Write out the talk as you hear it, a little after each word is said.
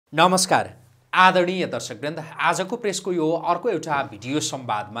नमस्कार आदरणीय दर्शकवृन्द, आजको प्रेसको यो अर्को एउटा भिडियो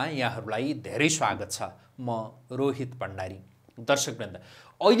संवादमा यहाँहरूलाई धेरै स्वागत छ। म रोहित भण्डारी। दर्शकवृन्द,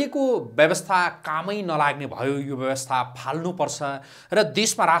 अहिलेको व्यवस्था कामै नलाग्ने भयो, यो व्यवस्था फाल्नुपर्छ र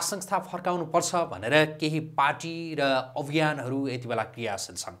देशमा राज संस्था फर्काउनुपर्छ भनेर केही पार्टी र अभियानहरू यति बेला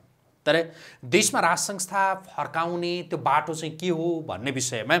क्रियाशील छन्। तर देशमा राज संस्था फर्काउने त्यो बाटो चाहिँ के हो भन्ने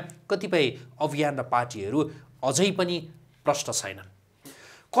विषयमा कतिपय अभियान र पार्टीहरू अझै पनि प्रष्ट छैनन्।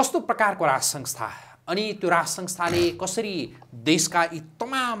 कस्तो प्रकारको राज संस्था अनि त्यो राज संस्थाले कसरी देशका यी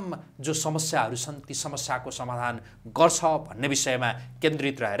तमाम जो समस्याहरू छन् ती समस्याको समाधान गर्छ भन्ने विषयमा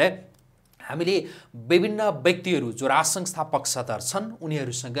केन्द्रित रहेर हामीले विभिन्न व्यक्तिहरू जो राज संस्था पक्षधर छन्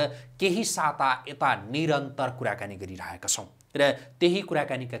उनीहरूसँग केही साता यता निरन्तर कुराकानी गरिरहेका छौँ र त्यही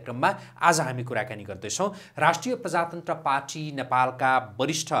कुराकानीका क्रममा आज हामी कुराकानी गर्दैछौँ राष्ट्रिय प्रजातन्त्र पार्टी नेपालका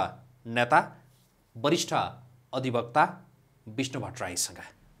वरिष्ठ नेता वरिष्ठ अधिवक्ता विष्णु भट्टराईसँग।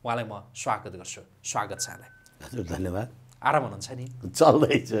 उहाँलाई म स्वागत गर्छु। स्वागत छ यहाँलाई। हजुर, धन्यवाद। आराम हुनुहुन्छ नि?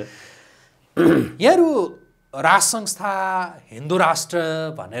 चल्दैछ। यहाँहरू राज संस्था हिन्दू राष्ट्र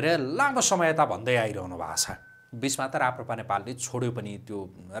भनेर लामो समयता भन्दै आइरहनु भएको छ। बिचमा त राप्रपा नेपालले छोड्यो पनि त्यो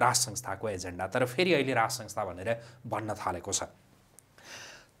राज संस्थाको एजेन्डा, तर फेरि अहिले राज संस्था भनेर भन्न थालेको छ।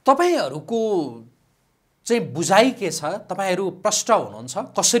 तपाईँहरूको चाहिँ बुझाइ के छ? तपाईँहरू प्रष्ट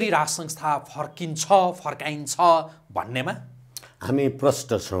हुनुहुन्छ कसरी राज संस्था फर्किन्छ फर्काइन्छ भन्नेमा? हामी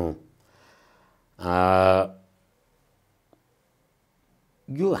प्रष्ट छौँ।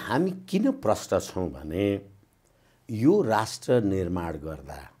 यो हामी किन प्रष्ट छौँ भने यो राष्ट्र निर्माण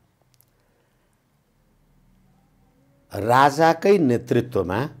गर्दा राजाकै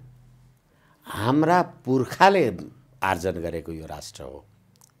नेतृत्वमा हाम्रा पुर्खाले आर्जन गरेको यो राष्ट्र हो।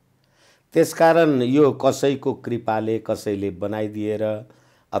 त्यसकारण यो कसैको कृपाले कसैले बनाइदिएर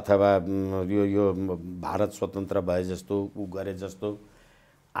अथवा यो भारत स्वतन्त्र भए जस्तो उ गरे जस्तो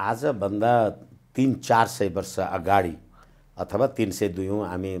आजभन्दा 300-400 वर्ष अगाडि अथवा 302औं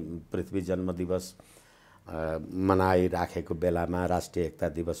हामी पृथ्वी जन्म दिवस मनाइराखेको बेलामा, राष्ट्रिय एकता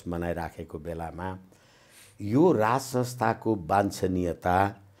दिवस मनाइराखेको बेलामा यो राज संस्थाको वाञ्छनीयता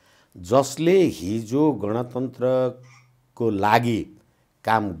जसले हिजो गणतन्त्रको लागि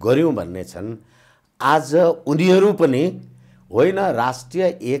काम गर्यौं भन्ने छन्, आज उनीहरू पनि होइन राष्ट्रिय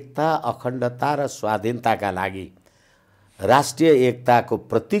एकता, अखण्डता र स्वाधीनताका लागि राष्ट्रिय एकताको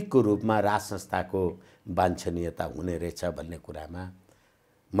प्रतीकको रूपमा राज संस्थाको वाञ्छनीयता हुने रहेछ भन्ने कुरामा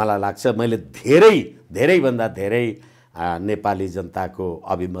मलाई लाग्छ मैले धेरैभन्दा धेरै नेपाली जनताको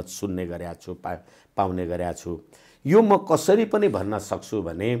अभिमत सुन्ने गरेका छु, पाउने गरेका छु। यो म कसरी पनि भन्न सक्छु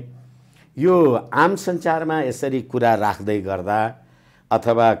भने यो आम सञ्चारमा यसरी कुरा राख्दै गर्दा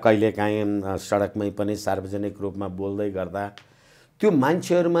अथवा कहिलेकाहीँ सडकमै पनि सार्वजनिक रूपमा बोल्दै गर्दा त्यो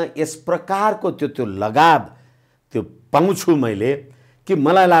मान्छेहरूमा यस प्रकारको त्यो लगाव त्यो पाउँछु मैले कि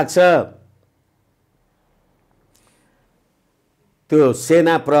मलाई लाग्छ त्यो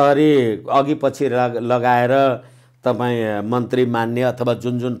सेना प्रहरी अघि पछि लगाएर तपाईँ मन्त्री मान्ने अथवा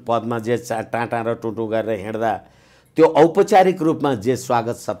जुन पदमा जे टाँटा र टुटु गरेर हिँड्दा त्यो औपचारिक रूपमा जे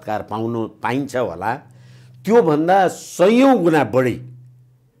स्वागत सत्कार पाइन्छ होला त्योभन्दा 100औं गुणा बढी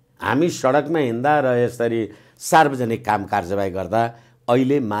हामी सडकमा हिँड्दा र यसरी सार्वजनिक काम कारबाही गर्दा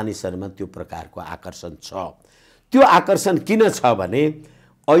अहिले मानिसहरूमा त्यो प्रकारको आकर्षण छ। त्यो आकर्षण किन छ भने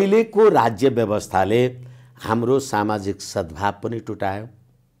अहिलेको राज्य व्यवस्थाले हाम्रो सामाजिक सद्भाव पनि टुटायो,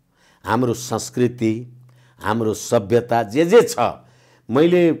 हाम्रो संस्कृति, हाम्रो सभ्यता जे छ।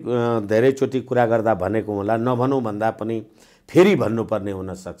 मैले धेरैचोटि कुरा गर्दा भनेको होला, नभनौँ भन्दा पनि फेरि भन्नुपर्ने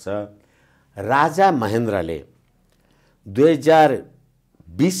हुनसक्छ। राजा महेन्द्रले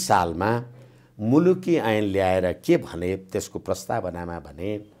 2020 सालमा मुलुकी ऐन ल्याएर के भने त्यसको प्रस्तावनामा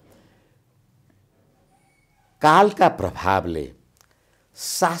भने कालका प्रभावले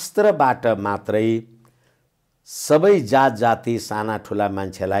शास्त्रबाट मात्रै सबै जात जाति साना ठुला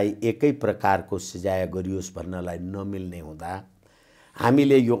मान्छेलाई एकै प्रकारको सजाय गरियोस् भन्नलाई नमिल्ने हुँदा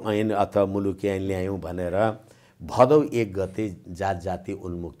हामीले यो ऐन अथवा मुलुकी ऐन ल्यायौँ भनेर भदौ 1 गते जात जाति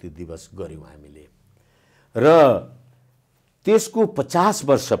उन्मुक्ति दिवस गर्यौँ हामीले। र त्यसको 50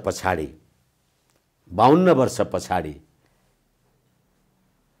 वर्ष पछाडि 52 वर्ष पछाडि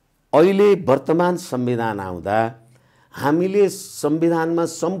अहिले वर्तमान संविधान आउँदा हामीले संविधानमा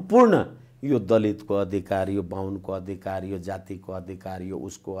सम्पूर्ण यो दलितको अधिकार, यो बाहुनको अधिकार, यो जातिको अधिकार, यो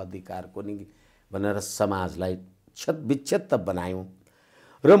उसको अधिकारको नि भनेर समाजलाई विच्छेद त बनायौँ।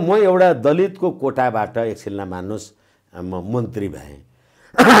 र म एउटा दलितको कोटाबाट एकछिन मान्नुहोस् म मन्त्री भएँ।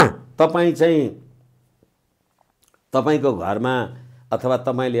 तपाईँ चाहिँ तपाईको घरमा अथवा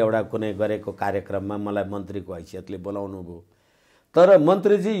तपाईले एउटा कुनै गरेको कार्यक्रममा मलाई मन्त्रीको हैसियतले बोलाउनु भयो, तर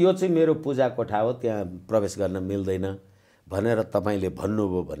मन्त्रीजी यो चाहिँ मेरो पूजा कोठा हो, त्यहाँ प्रवेश गर्न मिल्दैन भनेर तपाईँले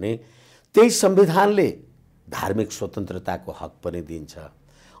भन्नुभयो भने त्यही संविधानले धार्मिक स्वतन्त्रताको हक पनि दिन्छ।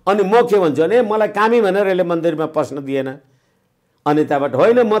 अनि म के भन्छु भने मलाई कामी भनेर यसले मन्दिरमा पस्न दिएन, अनि त्यहाँबाट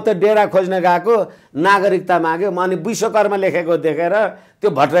होइन म त डेरा खोज्न गएको नागरिकता माग्यो, म अनि विश्वकर्मा लेखेको देखेर त्यो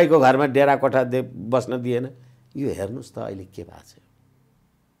भट्टराईको घरमा डेरा कोठा बस्न दिएन। यो हेर्नुहोस् त अहिले के भएको छ।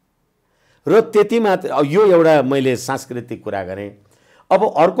 र त्यति मात्र, यो एउटा मैले सांस्कृतिक कुरा गरेँ। अब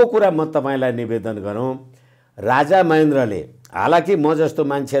अर्को कुरा म तपाईँलाई निवेदन गरौँ, राजा महेन्द्रले, हालाकि म जस्तो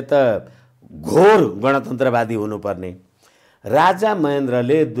मान्छे त घोर गणतन्त्रवादी हुनुपर्ने, राजा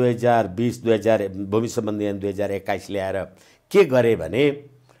महेन्द्रले 2020 भूमि सम्बन्धी ऐन 2021 ल्याएर के गरे भने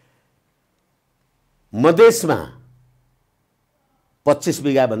मधेसमा 25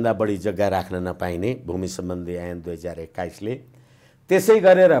 बिघाभन्दा बढी जग्गा राख्न नपाइने भूमि सम्बन्धी ऐन 2021 ले, त्यसै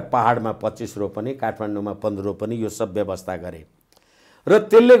गरेर पहाडमा 25 रोपनी, काठमाडौँमा 15 रोपनी, यो सब व्यवस्था गरे। र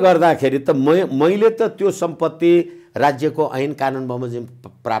त्यसले गर्दाखेरि त मैले त त्यो सम्पत्ति राज्यको ऐन कानुन बमोजिम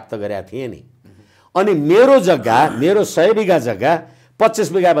प्राप्त गरेका थिएँ नि। अनि मेरो जग्गा, मेरो 100 बिघा जग्गा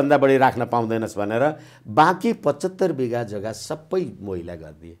 25 बिघाभन्दा बढी राख्न पाउँदैनस् भनेर बाँकी 75 बिघा जग्गा सबै मोहीलाई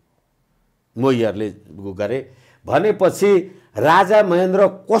गरिदिए, मोहीहरूले गरे। भनेपछि राजा महेन्द्र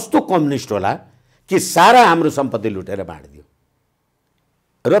कस्तो कम्युनिस्ट होला कि सारा हाम्रो सम्पत्ति लुटेर बाँडिदियो।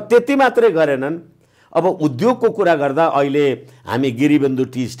 र त्यति मात्रै गरेनन्, अब उद्योगको कुरा गर्दा अहिले हामी गिरिबन्धु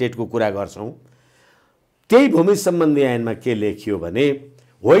टी स्टेटको कुरा गर्छौँ। त्यही भूमि सम्बन्धी ऐनमा के लेखियो भने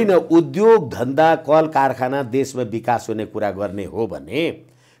होइन, उद्योग धन्दा कल कारखाना देशमा विकास हुने कुरा गर्ने हो भने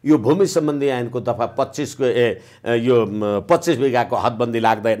यो भूमि सम्बन्धी ऐनको दफा 25 को यो 25 बिघाको हदबन्दी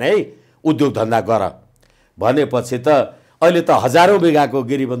लाग्दैन है, उद्योग धन्दा गर भनेपछि त अहिले त हजारौं बिघाको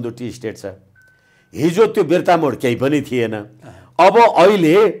गिरिबन्धु टी स्टेट छ। हिजो त्यो बिर्तामोड केही पनि थिएन। अब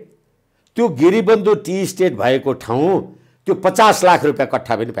अहिले त्यो गिरिबन्धु टी स्टेट भएको ठाउँ त्यो 50 लाख रुपैयाँ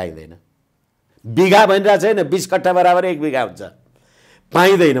कट्ठा पनि पाइँदैन। बिघा भनिरहेको छैन, 20 कट्ठा बराबर 1 बिघा हुन्छ,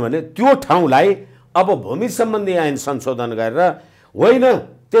 पाइँदैन भने त्यो ठाउँलाई अब भूमि सम्बन्धी ऐन संशोधन गरेर होइन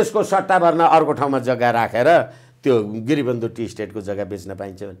त्यसको सट्टा भर्न अर्को ठाउँमा जग्गा राखेर त्यो गिरिबन्धु टी स्टेटको जग्गा बेच्न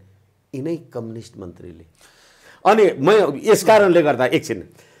पाइन्छ भने यिनै कम्युनिस्ट मन्त्रीले। अनि म यस कारणले गर्दा एकछिन,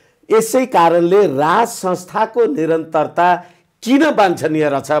 यसै कारणले राज संस्थाको निरन्तरता किन वाञ्छनीय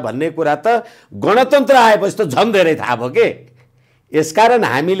रहेछ भन्ने कुरा त गणतन्त्र आएपछि त झन् धेरै थाहा भयो के। यसकारण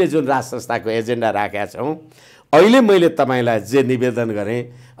हामीले जुन राज संस्थाको एजेन्डा राखेका छौँ, अहिले मैले तपाईँलाई जे निवेदन गरेँ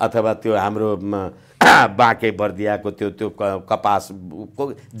अथवा त्यो हाम्रो बाँके बर्दियाको त्यो कपास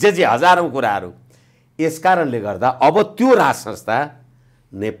जे हजारौं कुराहरू, यसकारणले गर्दा अब त्यो राज संस्था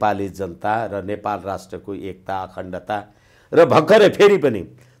नेपाली जनता र नेपाल राष्ट्रको एकता अखण्डता र भर्खरै फेरि पनि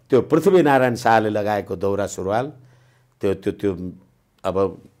त्यो पृथ्वीनारायण शाहले लगाएको दौरा सुरुवाल, त्यो अब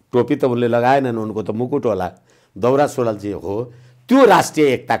टोपी त उनले लगाएनन्, उनको त मुकुट होला, दौरा सुरुवाल जे हो त्यो राष्ट्रिय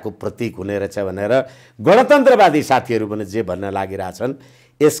एकताको प्रतीक हुने रहेछ भनेर गणतन्त्रवादी साथीहरू पनि जे भन्न लागिरहेछन्।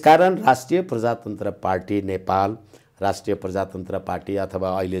 यसकारण राष्ट्रिय प्रजातन्त्र पार्टी नेपाल, राष्ट्रिय प्रजातन्त्र पार्टी अथवा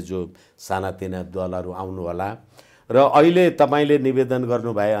अहिले जो सानातिना दलहरू आउनु होला र अहिले तपाईँले निवेदन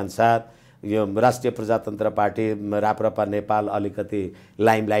गर्नुभए अनुसार यो राष्ट्रिय प्रजातन्त्र पार्टी राप्रपा नेपाल अलिकति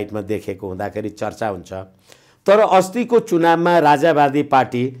लाइमलाइटमा देखेको हुँदाखेरि चर्चा हुन्छ। तर अस्तिको चुनावमा राजावादी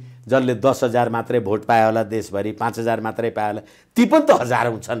पार्टी जसले 10,000 मात्रै भोट पायो होला, देशभरि 5,000 मात्रै पायो होला, ती पनि त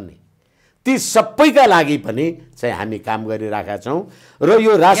हजारौं छन् नि। ती सबैका लागि पनि चाहिँ हामी काम गरिरहेका छौँ। र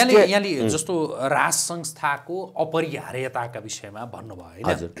यो राष्ट्रिय यहाँले जस्तो राज संस्थाको अपरिहार्यताका विषयमा भन्नुभयो हैन?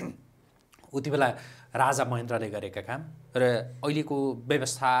 हजुर, उति बेला राजा महेन्द्रले गरेका काम र अहिलेको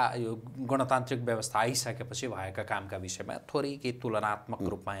व्यवस्था, यो गणतान्त्रिक व्यवस्था आइसकेपछि भएका कामका विषयमा थोरै केही तुलनात्मक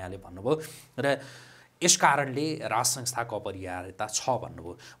रूपमा यहाँले भन्नुभयो र यस कारणले राज संस्थाको अपरिहार्यता छ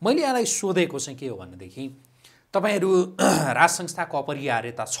भन्नुभयो। मैले यहाँलाई सोधेको चाहिँ के हो भनेदेखि तपाईहरू राज संस्थाको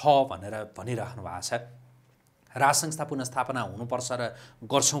अपरिहार्यता छ भनेर भनिराख्नु भएको छ, राज संस्था पुनर्स्थापना हुनुपर्छ र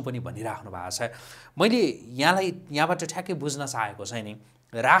गर्छौँ पनि भनिराख्नु भएको छ। मैले यहाँबाट ठ्याक्कै बुझ्न चाहेको चाहिँ नि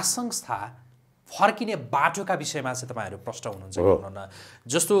राज संस्था फर्किने बाटोका विषयमा चाहिँ तपाईँहरू प्रष्ट हुनुहुन्छ कि हुनुहुन्न?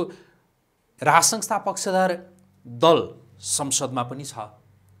 जस्तो राज संस्था पक्षधर दल संसदमा पनि छ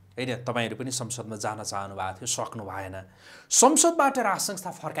हैन, तपाईहरू पनि संसदमा जान चाहनु भएको थियो, सक्नु भएन। संसदबाट राज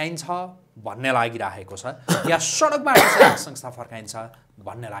संस्था फर्काइन्छ भन्ने लागिरहेको छ या सडकबाट राज संस्था फर्काइन्छ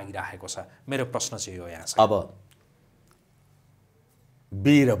भन्ने लागिरहेको छ? मेरो प्रश्न चाहिँ यो यहाँ छ। अब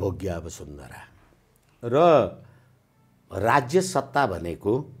वीरभोग्य अब सुन्दरा र राज्य सत्ता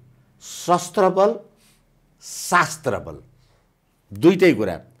भनेको शस्त्र बल शास्त्र बल दुईटै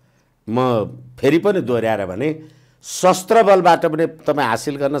कुरा म फेरि पनि दोहोऱ्याएर भने शस्त्र बलबाट पनि तपाईँ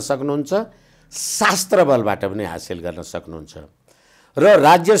हासिल गर्न सक्नुहुन्छ, शास्त्र बलबाट पनि हासिल गर्न सक्नुहुन्छ। र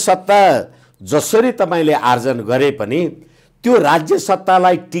राज्य सत्ता जसरी तपाईँले आर्जन गरे पनि त्यो राज्य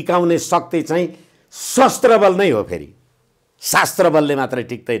सत्तालाई टिकाउने शक्ति चाहिँ शस्त्र बल नै हो। फेरि शास्त्र बलले मात्रै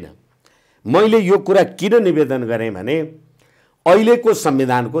टिक्दैन। मैले यो कुरा किन निवेदन गरेँ भने अहिलेको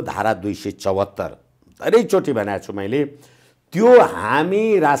संविधानको धारा 274 धेरैचोटि भनेको छु मैले, त्यो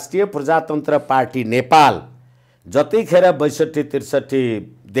हामी राष्ट्रिय प्रजातन्त्र पार्टी नेपाल जतिखेर 62-63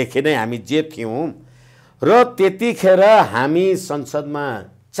 देखि नै हामी जे थियौँ र त्यतिखेर हामी संसदमा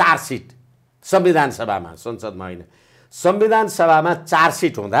 4 सिट, संविधान सभामा, संसदमा होइन, संविधान सभामा 4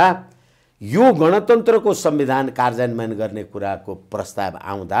 सिट हुँदा यो गणतन्त्रको संविधान कार्यान्वयन गर्ने कुराको प्रस्ताव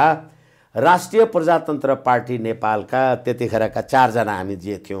आउँदा राष्ट्रिय प्रजातन्त्र पार्टी नेपालका त्यतिखेरका 4 जना हामी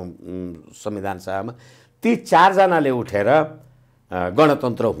जे थियौँ संविधान सभामा, ती 4 जनाले उठेर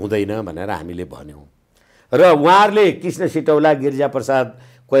गणतन्त्र हुँदैन भनेर हामीले भन्यौँ र उहाँहरूले कृष्ण सिटौला, गिरिजाप्रसाद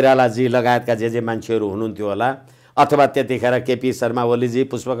कोइरालाजी लगायतका जे मान्छेहरू हुनुहुन्थ्यो होला, अथवा त्यतिखेर केपी शर्मा ओलीजी,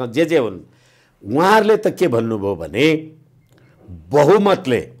 पुष्पकमल जे हुन्, उहाँहरूले त के भन्नुभयो भने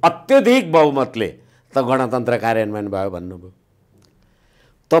बहुमतले, अत्यधिक बहुमतले त गणतन्त्र कार्यान्वयन भयो भन्नुभयो।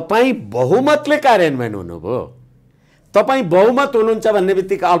 तपाईँ बहुमतले कार्यान्वयन हुनुभयो, तपाईँ बहुमत हुनुहुन्छ भन्ने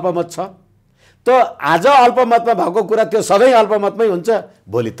बित्तिकै अल्पमत छ, त आज अल्पमतमा भएको कुरा त्यो सधैँ अल्पमतमै हुन्छ,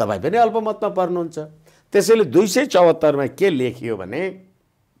 भोलि तपाईँ पनि अल्पमतमा पर्नुहुन्छ। त्यसैले 274 मा के लेखियो भने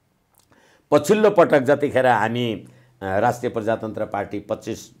पछिल्लो पटक जतिखेर हामी राष्ट्रिय प्रजातन्त्र पार्टी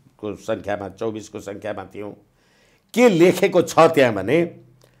 25 को संख्यामा, 24 को संख्यामा थियौँ, के लेखेको छ त्यहाँ भने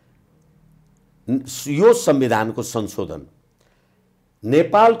यो संविधानको संशोधन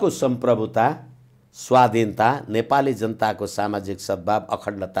नेपालको सम्प्रभुता, स्वाधीनता, नेपाली जनताको सामाजिक सद्भाव,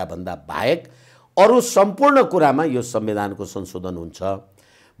 अखण्डता भन्दा बाहेक अरू सम्पूर्ण कुरामा यो संविधानको संशोधन हुन्छ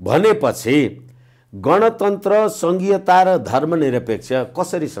भनेपछि गणतन्त्र, संघीयता र धर्मनिरपेक्ष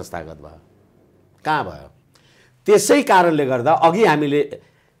कसरी संस्थागत भयो, कहाँ भयो? त्यसै कारणले गर्दा अघि हामीले,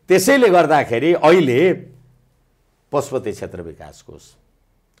 त्यसैले गर्दाखेरि अहिले पशुपति क्षेत्र विकास कोष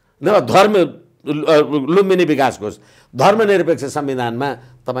न धर्म लुम्बिनी विकास कोष, धर्मनिरपेक्ष संविधानमा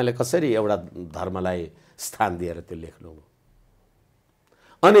तपाईँले कसरी एउटा धर्मलाई स्थान दिएर त्यो लेख्नुभयो?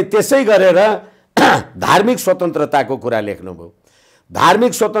 अनि त्यसै गरेर धार्मिक स्वतन्त्रताको कुरा लेख्नुभयो।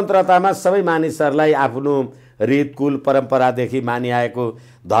 धार्मिक स्वतन्त्रतामा सबै मानिसहरूलाई आफ्नो रीत, कुल, परम्परादेखि मानिआएको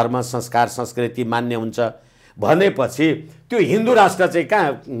धर्म, संस्कार, संस्कृति मान्य हुन्छ भनेपछि त्यो हिन्दू राष्ट्र चाहिँ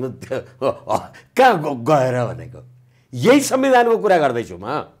कहाँ गएर भनेको? यही संविधानको कुरा गर्दैछु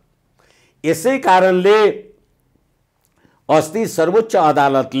म। यसै कारणले अस्ति सर्वोच्च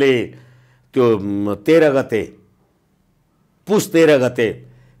अदालतले त्यो 13 गते, पुस 13 गते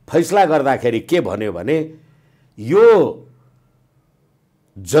फैसला गर्दाखेरि के भन्यो भने यो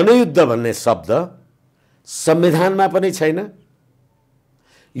जनयुद्ध भन्ने शब्द संविधानमा पनि छैन,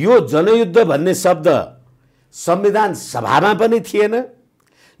 यो जनयुद्ध भन्ने शब्द संविधान सभामा पनि थिएन,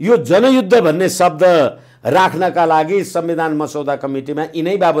 यो जनयुद्ध भन्ने शब्द राख्नका लागि संविधान मसौदा कमिटीमा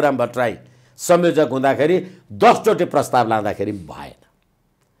यिनै बाबुराम भट्टराई संयोजक हुँदाखेरि 10 चोटि प्रस्ताव लाँदाखेरि भएन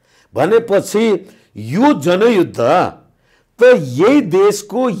भनेपछि यो जनयुद्ध त यही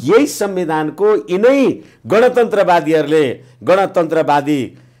देशको, यही संविधानको, यिनै गणतन्त्रवादीहरूले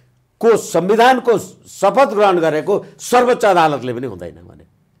गणतन्त्रवादीको संविधानको शपथ ग्रहण गरेको सर्वोच्च अदालतले पनि हुँदैन भने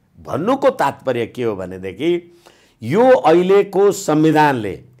भन्नुको तात्पर्य के हो भनेदेखि यो अहिलेको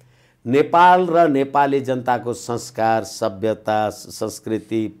संविधानले नेपाल र नेपाली जनताको संस्कार, सभ्यता,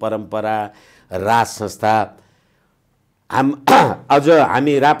 संस्कृति, परम्परा, राज संस्था, अझ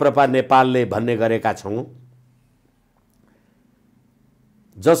हामी राप्रपा नेपालले भन्ने गरेका छौँ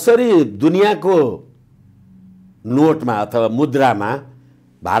जसरी दुनियाँको नोटमा अथवा मुद्रामा,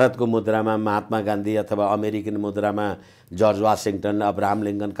 भारतको मुद्रामा महात्मा गान्धी अथवा अमेरिकन मुद्रामा जर्ज वाशिंटन, अब्राहम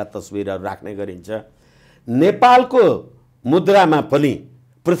लिङ्कनका तस्बिरहरू राख्ने गरिन्छ, नेपालको मुद्रामा पनि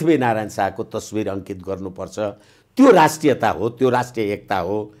पृथ्वीनारायण शाहको तस्बिर अंकित गर्नुपर्छ। त्यो राष्ट्रियता हो, त्यो राष्ट्रिय एकता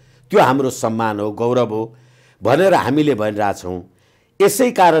हो, त्यो हाम्रो सम्मान हो, गौरव हो भनेर हामीले भनिरहेछौँ।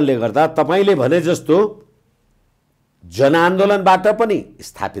 यसै कारणले गर्दा तपाईँले भने जस्तो जनआन्दोलनबाट पनि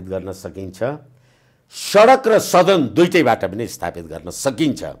स्थापित गर्न सकिन्छ, सडक र सदन दुईटैबाट पनि स्थापित गर्न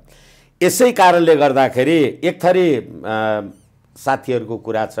सकिन्छ। यसै कारणले गर्दाखेरि एक थरी साथीहरूको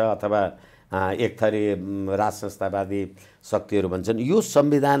कुरा छ अथवा एक थरी राज संस्थावादी शक्तिहरू भन्छन् यो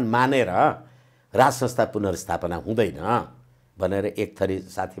संविधान मानेर राज संस्था पुनर्स्थापना हुँदैन भनेर एक थरी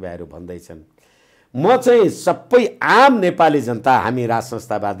साथीभाइहरू भन्दैछन्। म चाहिँ सबै आम नेपाली जनता, हामी राज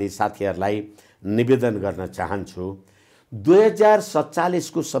संस्थावादी साथीहरूलाई निवेदन गर्न चाहन्छु, 2047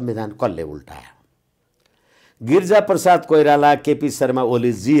 को संविधान कसले उल्टायो? गिरिजाप्रसाद कोइराला, केपी शर्मा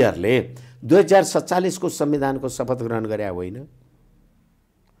ओलीजीहरूले 2047 को संविधानको शपथ ग्रहण गरे होइन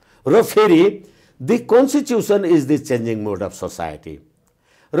र फेरि the constitution is the changing mode of society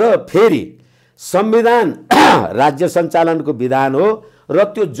र फेरि संविधान राज्य सञ्चालनको विधान हो र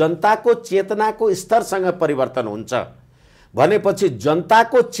त्यो जनताको चेतनाको स्तरसँग परिवर्तन हुन्छ भनेपछि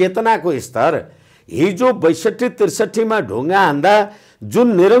जनताको चेतनाको स्तर हिजो 62-63 ढुङ्गा हान्दा जुन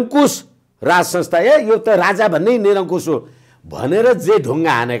निरङ्कुश राज संस्था यो त राजा भन्ने निरङ्कुश हो भनेर जे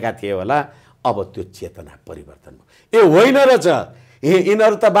ढुङ्गा हानेका थिए होला अब त्यो चेतना परिवर्तन भयो। होइन रहेछ,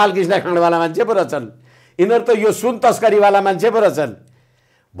 यिनीहरू त बालकृष्ण खाँडवाला मान्छे पो रहेछन्, यिनीहरू त यो सुन तस्करीवाला मान्छे पो रहेछन्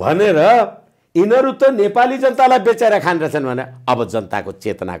भनेर यिनीहरू त नेपाली जनतालाई बेचेर खान रहेछन् भने अब जनताको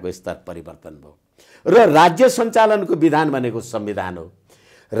चेतनाको स्तर परिवर्तन भयो। र राज्य सञ्चालनको विधान भनेको संविधान हो।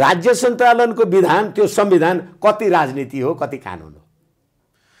 राज्य सञ्चालनको विधान त्यो संविधान कति राजनीति हो कति कानुन हो।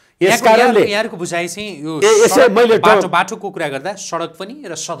 यसकारणले यहाँको बुझाइ चाहिँ यो यसै मैले बाटोको कुरा गर्दा सडक पनि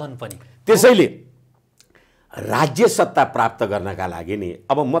र सदन पनि। त्यसैले राज्य सत्ता प्राप्त गर्नका लागि नि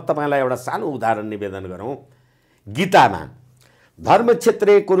अब म तपाईलाई एउटा सानो उदाहरण निवेदन गरौँ। गीतामा धर्म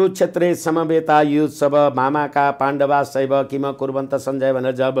क्षेत्रे कुरुक्षेत्रे समवेता युत्सव मामाका पाण्डवा शैव किम कुर्वन्त सञ्जय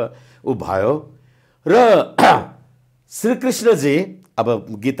भनेर जब ऊ भयो र श्रीकृष्णजी अब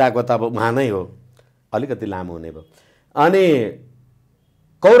गीताको त अब उहाँ नै हो, अलिकति लामो हुने भयो, अनि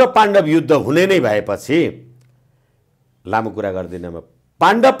कौरव पाण्डव युद्ध हुने नै भएपछि लामो कुरा गर्दिनँ म,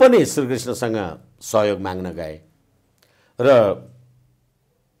 पाण्डव पनि श्रीकृष्णसँग सहयोग माग्न गए र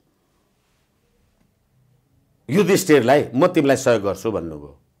युधिष्ठिरलाई म तिमीलाई सहयोग गर्छु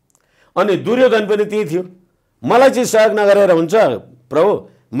भन्नुभयो। अनि दुर्योधन पनि त्यही थियो, मलाई चाहिँ सहयोग नगरेर हुन्छ प्रभु,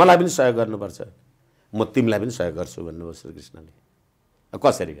 मलाई पनि सहयोग गर्नुपर्छ, म तिमीलाई पनि सहयोग गर्छु भन्नुभयो श्रीकृष्णले।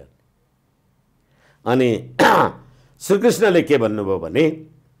 कसरी गर्ने? अनि श्रीकृष्णले के भन्नुभयो भने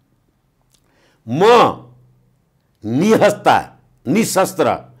म निशस्त्र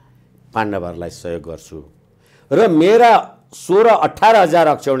पाण्डवहरूलाई सहयोग गर्छु र मेरा 16-18 हजार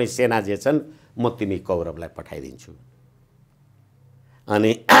अक्षौणी सेना जे छन् म तिमी कौरवलाई पठाइदिन्छु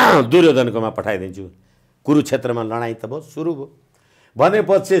अनि दुर्योधनकोमा पठाइदिन्छु। कुरुक्षेत्रमा लडाईँ त भयो, सुरु भयो।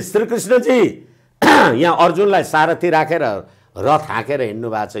 भनेपछि श्रीकृष्णजी यहाँ अर्जुनलाई सारथी राखेर रथ हाँकेर हिँड्नु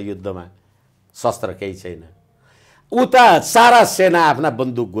भएको छ युद्धमा, शस्त्र केही छैन। उता सारा सेना आफ्ना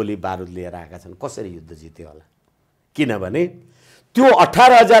बन्दुक गोली बारुद लिएर आएका छन्। कसरी युद्ध जित्यो होला? किनभने त्यो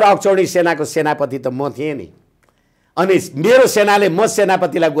 18 हजार अक्षौणी सेनाको सेनापति त म थिएँ नि, अनि मेरो सेनाले म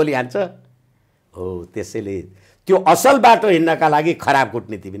सेनापतिलाई गोली हान्छ हो। त्यसैले त्यो असल बाटो हिँड्नका लागि खराब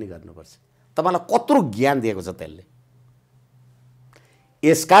कूटनीति पनि गर्नुपर्छ। तपाईँलाई कत्रो ज्ञान दिएको छ त्यसले।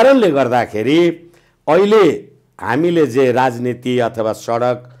 यसकारणले गर्दाखेरि अहिले हामीले जे राजनीति अथवा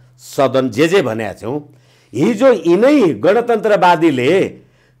सडक सदन जे भनेका छौँ, हिजो यिनै गणतन्त्रवादीले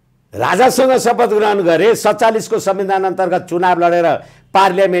राजासँग शपथ ग्रहण गरे, 47 को संविधान अन्तर्गत चुनाव लडेर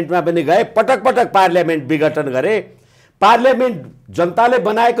पार्लियामेन्टमा पनि गए, पटक पटक पार्लियामेन्ट विघटन गरे। पार्लियामेन्ट जनताले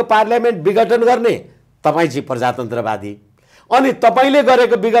बनाएको पार्लियामेन्ट विघटन गर्ने तपाईँ चाहिँ प्रजातन्त्रवादी, अनि तपाईँले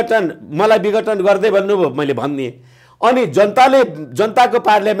गरेको विघटन मलाई विघटन गर्दै भन्नुभयो, मैले भनिदिएँ। अनि जनताको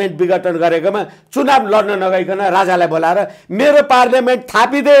पार्लियामेन्ट विघटन गरेकोमा चुनाव लड्न नगइकन राजालाई बोलाएर मेरो पार्लियामेन्ट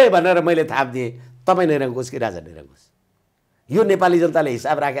थापिदे भनेर मैले थापिदिएँ। तपाईँ निरङ्कुश कि राजा निरङ्कुश? यो नेपाली जनताले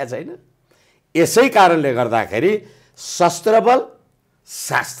हिसाब राखेका छैन। यसै कारणले गर्दाखेरि शस्त्रबल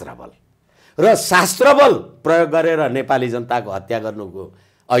शास्त्रबल र शास्त्रबल प्रयोग गरेर नेपाली जनताको हत्या गर्नुको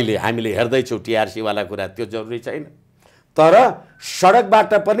अहिले हामीले हेर्दैछौँ। टिआरसी वाला कुरा त्यो जरुरी छैन, तर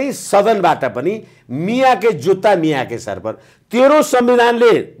सडकबाट पनि सदनबाट पनि मियाके जुत्ता मियाके सर पर। तेरो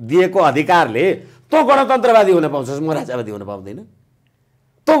संविधानले दिएको अधिकारले तँ गणतन्त्रवादी हुन पाउँछस्, म राजावादी हुन पाउँदैन।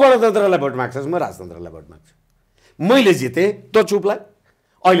 तँ गणतन्त्रलाई भोट माग्छस्, म राजतन्त्रलाई भोट माग्छु। मैले जितेँ, तँ चुप लाग।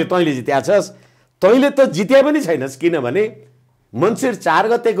 अहिले तैँले जित्या छस्, तैँले त जित्या पनि छैनस्, किनभने मङ्सिर 4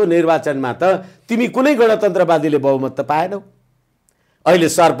 गतेको निर्वाचनमा त तिमी कुनै गणतन्त्रवादीले बहुमत त पाएनौ। अहिले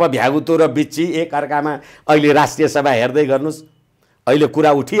सर्प भ्यागुतो र बिच्ची एक अर्कामा अहिले राष्ट्रिय सभा हेर्दै गर्नुस्। अहिले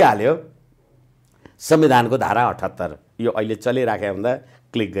कुरा उठिहाल्यो, संविधानको धारा 78 यो अहिले चलिराखे भन्दा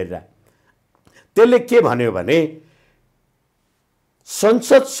क्लिक गरिरह। त्यसले के भन्यो भने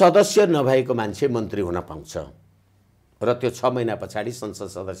संसद सदस्य नभएको मान्छे मन्त्री हुन पाउँछ र त्यो 6 महिना पछाडि संसद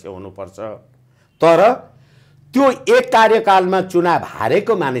सदस्य हुनुपर्छ। तर त्यो एक कार्यकालमा चुनाव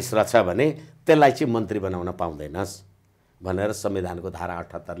हारेको मानिस रहेछ भने त्यसलाई चाहिँ मन्त्री बनाउन पाउँदैनस् भनेर संविधानको धारा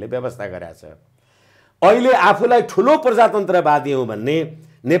 78 ले व्यवस्था गरेको छ। अहिले आफूलाई ठुलो प्रजातन्त्रवादी हुँ भन्ने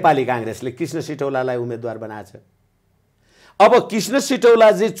नेपाली काङ्ग्रेसले कृष्ण सिटौलालाई उम्मेदवार बनाएको छ। अब कृष्ण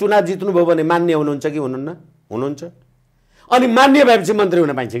सिटौलाजी चुनाव जित्नुभयो भने मान्य हुनुहुन्छ कि हुनुहुन्न? हुनुहुन्छ। अनि मान्य भएपछि मन्त्री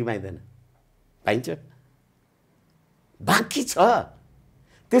हुन पाइन्छ कि पाइँदैन? पाइन्छ। बाँकी छ।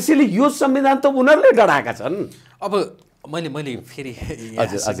 त्यसैले यो संविधान त उनीहरूले डराएका छन्। अब मैले फेरि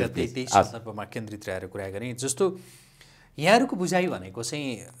त्यही सन्दर्भमा केन्द्रित रहेर कुरा गरेँ। जस्तो यहाँहरूको बुझाइ भनेको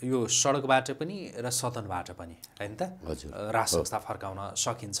चाहिँ यो सडकबाट पनि र सदनबाट पनि हैन त राज संस्था फर्काउन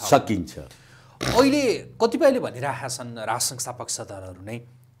सकिन्छ। अहिले कतिपयले भनिरहेका छन् राज संस्था पक्षधरहरू नै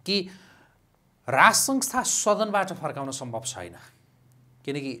कि राज संस्था सदनबाट फर्काउन सम्भव छैन,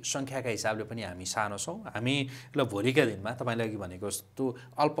 किनकि सङ्ख्याका हिसाबले पनि हामी सानो छौँ। हामीलाई भोलिका दिनमा तपाईँले अघि भनेको जस्तो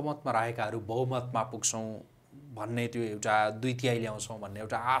अल्पमतमा रहेकाहरू बहुमतमा पुग्छौँ भन्ने त्यो एउटा 2/3 ल्याउँछौँ भन्ने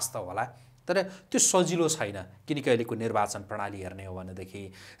एउटा आश त होला, तर त्यो सजिलो छैन। किनकि अहिलेको निर्वाचन प्रणाली हेर्ने हो भनेदेखि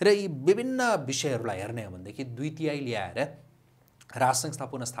र यी विभिन्न विषयहरूलाई हेर्ने हो भनेदेखि 2/3 ल्याएर राज संस्था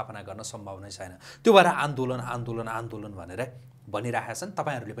पुनर्स्थापना गर्न सम्भव नै छैन। त्यो भएर आन्दोलन आन्दोलन आन्दोलन भनेर भनिरहेका छन्,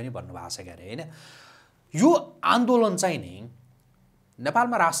 तपाईँहरूले पनि भन्नुभएको छ क्यारे होइन। यो आन्दोलन चाहिँ नि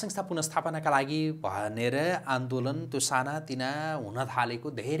नेपालमा राज संस्था पुनर्स्थापनाका लागि भनेर आन्दोलन त्यो सानातिना हुन थालेको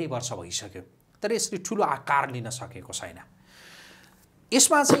धेरै वर्ष भइसक्यो, तर यसले ठुलो आकार लिन सकेको छैन।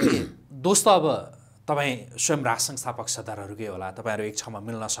 यसमा चाहिँ दोष त अब तपाईँ स्वयं राज संस्था पक्षधरहरूकै होला, तपाईँहरू एक ठाउँमा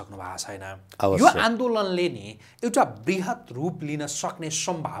मिल्न सक्नु भएको छैन। यो आन्दोलनले नि एउटा बृहत रूप लिन सक्ने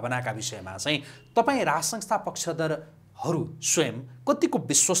सम्भावनाका विषयमा चाहिँ तपाईँ राज संस्था पक्षधरहरू स्वयं कतिको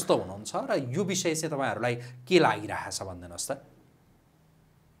विश्वस्त हुनुहुन्छ र यो विषय चाहिँ तपाईँहरूलाई के लागिरहेछ भनिदिनुहोस् त।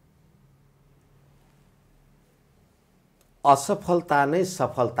 असफलता नै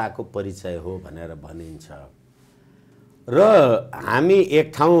सफलताको परिचय हो भनेर भनिन्छ र हामी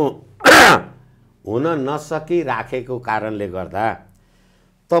एक ठाउँ हुन नसकिराखेको कारणले गर्दा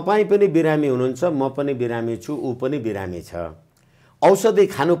तपाईँ पनि बिरामी हुनुहुन्छ, म पनि बिरामी छु, ऊ पनि बिरामी छ। औषधि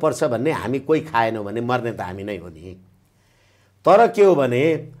खानुपर्छ भन्ने हामी कोही खाएनौँ भने मर्ने त हामी नै हो नि। तर के हो भने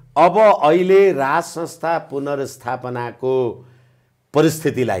अब अहिले राज संस्था पुनर्स्थापनाको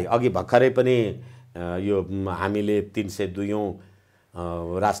परिस्थितिलाई अघि भर्खरै पनि यो हामीले 302औं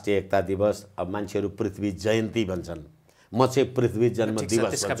राष्ट्रिय एकता दिवस, अब मान्छेहरू पृथ्वी जयन्ती भन्छन्, म चाहिँ पृथ्वी जन्म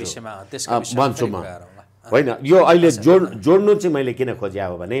दिवस भन्छु म होइन। यो अहिले जोड्नु चाहिँ मैले किन खोजे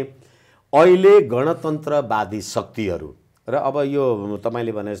हो भने अहिले गणतन्त्रवादी शक्तिहरू र अब यो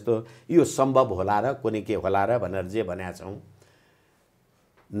तपाईँले भने जस्तो यो सम्भव होला र कुनै के होला र भनेर जे भनेका छौँ,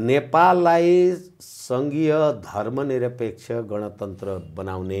 नेपाललाई सङ्घीय धर्मनिरपेक्ष गणतन्त्र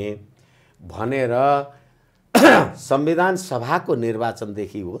बनाउने भनेर संविधान सभाको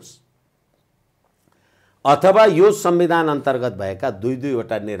निर्वाचनदेखि होस् अथवा यो संविधान अन्तर्गत भएका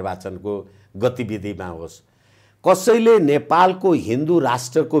 2-2वटा निर्वाचनको गतिविधिमा होस्, कसैले नेपालको हिन्दू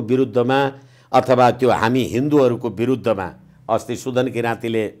राष्ट्रको विरुद्धमा अथवा त्यो हामी हिन्दूहरूको विरुद्धमा अस्ति सुदन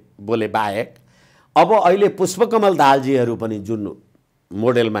किराँतीले बोले बाहेक अब अहिले पुष्पकमल दाहालजीहरू पनि जुन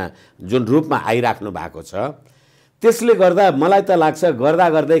मोडेलमा जुन रूपमा आइराख्नु भएको छ, त्यसले गर्दा मलाई त लाग्छ गर्दा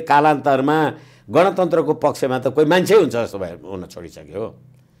गर्दै कालान्तरमा गणतन्त्रको पक्षमा त कोही मान्छे हुन्छ जस्तो भए हुन छोडिसक्यो।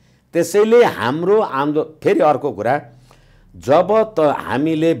 त्यसैले हाम्रो फेरि अर्को कुरा, जब त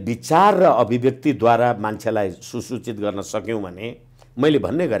हामीले विचार र अभिव्यक्तिद्वारा मान्छेलाई सुसूचित गर्न सक्यौँ भने, मैले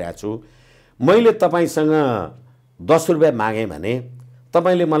भन्ने गरेको छु, मैले तपाईँसँग 10 रुपियाँ मागेँ भने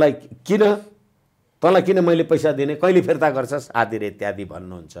तपाईँले मलाई तँलाई किन मैले पैसा दिने, कहिले फिर्ता गर्छस् आदि र इत्यादि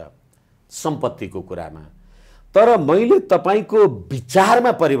भन्नुहुन्छ सम्पत्तिको कुरामा। तर मैले तपाईँको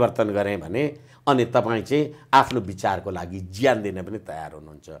विचारमा परिवर्तन गरेँ भने अनि तपाईँ चाहिँ आफ्नो विचारको लागि ज्यान दिन पनि तयार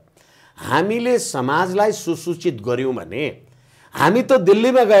हुनुहुन्छ। हामीले समाजलाई सुसूचित गर्यौँ भने हामी त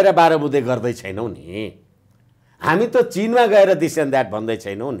दिल्लीमा गएर 12 बुँदे गर्दै छैनौँ नि, हामी त चीनमा गएर दिस एन्ड द्याट भन्दै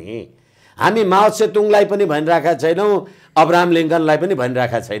छैनौँ नि, हामी माओ सेतुङलाई पनि भनिराखेका छैनौँ, अब्राहम लिङ्कनलाई पनि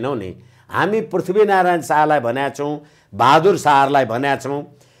भनिराखेका छैनौँ नि, हामी पृथ्वीनारायण शाहलाई भनेका छौँ, बहादुर शाहलाई भनेका छौँ।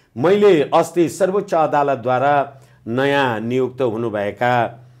 मैले अस्ति सर्वोच्च अदालतद्वारा नयाँ नियुक्त हुनुभएका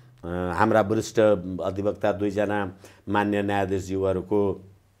हाम्रा वरिष्ठ अधिवक्ता 2 जना मान्य न्यायाधीशज्यूहरूको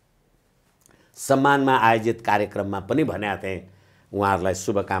सम्मानमा आयोजित कार्यक्रममा पनि भनेका थिएँ उहाँहरूलाई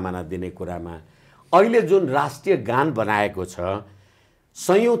शुभकामना दिने कुरामा। अहिले जुन राष्ट्रिय गान बनाएको छ,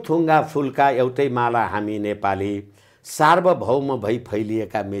 सयौं थुङ्गा फुलका एउटै माला हामी नेपाली, सार्वभौम भई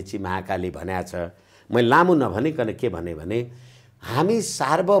फैलिएका मेची महाकाली भनेको छ। मैले लामो नभनिकन के भने हामी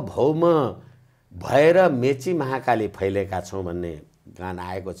सार्वभौम भएर मेची महाकाली फैलेका छौँ भन्ने गान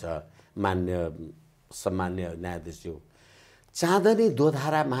आएको छ। मान्य सम्मान्य न्यायाधीशज्यू, चाँदनी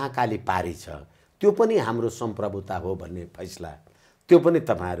दोधारा महाकाली पारी छ, त्यो पनि हाम्रो सम्प्रभुता हो भन्ने फैसला, त्यो पनि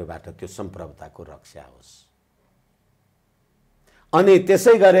तपाईँहरूबाट त्यो सम्प्रभुताको रक्षा होस्। अनि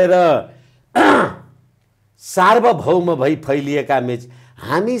त्यसै गरेर सार्वभौम भई फैलिएका मेच,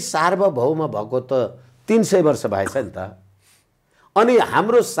 हामी सार्वभौम भएको त 300 वर्ष भएछ नि त, अनि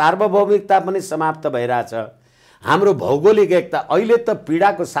हाम्रो सार्वभौमिकता पनि समाप्त भइरहेछ। हाम्रो भौगोलिक एकता अहिले त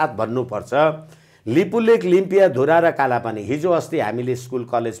पीडाको साथ भन्नुपर्छ। लिपुलेक, लिम्पिया, धुरा र कालापानी, हिजो अस्ति हामीले स्कुल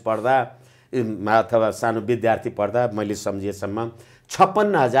कलेज पढ्दा अथवा सानो विद्यार्थी पढ्दा मैले सम्झिएसम्म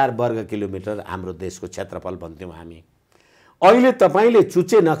 56,000 वर्ग किलोमिटर हाम्रो देशको क्षेत्रफल भन्थ्यौँ हामी। अहिले तपाईँले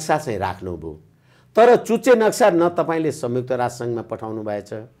चुच्चे नक्सा चाहिँ राख्नुभयो, तर चुच्चे नक्सा न तपाईँले संयुक्त राष्ट्रसङ्घमा पठाउनु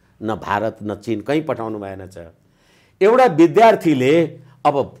भएछ, न भारत न चीन कहीँ पठाउनु भएन छ। एउटा विद्यार्थीले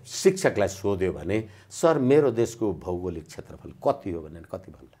अब शिक्षकलाई सोध्यो भने सर मेरो देशको भौगोलिक क्षेत्रफल कति हो भने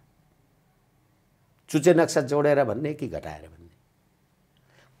कति भन्ला? चुचे नक्सा जोडेर भन्ने कि घटाएर भन्ने?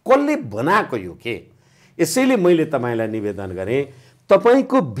 कसले बनाएको यो के? यसैले मैले तपाईँलाई निवेदन गरेँ,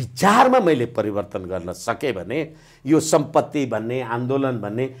 तपाईँको विचारमा मैले परिवर्तन गर्न सकेँ भने यो सम्पत्ति भन्ने, आन्दोलन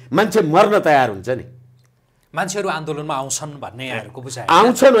भन्ने, मान्छे मर्न तयार हुन्छ नि। मान्छेहरू आन्दोलनमा आउँछन् भन्ने यहाँहरूको बुझाइ?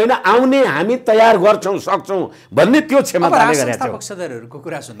 आउँछन् होइन, आउने हामी तयार गर्छौँ, सक्छौँ भन्ने त्यो क्षमताले गरेका छौँ। पक्षधरहरूको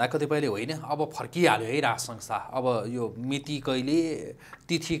कुरा सुन्दा कतिपयले होइन अब फर्किहाल्यो है राज संस्था, अब यो मिति कहिले,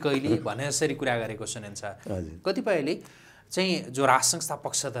 तिथि कहिले भने जसरी कुरा गरेको सुनिन्छ। कतिपयले चाहिँ जो राज संस्था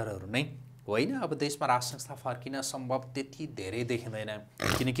पक्षधरहरू नै होइन, अब देशमा राज संस्था फर्किन सम्भव त्यति धेरै देखिँदैन,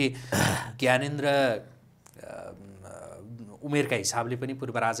 किनकि ज्ञानेन्द्र उमेरका हिसाबले पनि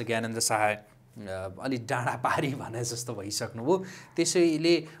पूर्व राजा ज्ञानेन्द्र शाह अलि डाँडा पारी भने जस्तो भइसक्नुभयो।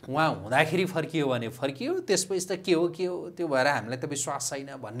 त्यसैले उहाँ हुँदाखेरि फर्कियो भने फर्कियो, त्यसपछि त के हो त्यो भएर हामीलाई त विश्वास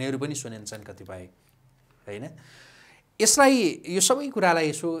छैन भन्नेहरू पनि सुनिन्छन् कतिपय होइन। यसलाई यो सबै कुरालाई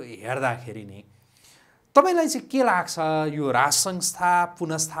यसो हेर्दाखेरि नि तपाईँलाई चाहिँ के लाग्छ, यो राज संस्था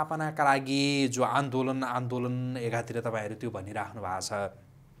पुनर्स्थापनाका लागि जो आन्दोलन एकातिर तपाईँहरू त्यो भनिराख्नु भएको छ,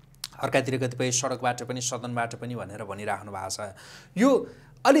 अर्कातिर कतिपय सडकबाट पनि सदनबाट पनि भनेर भनिराख्नु भएको छ, यो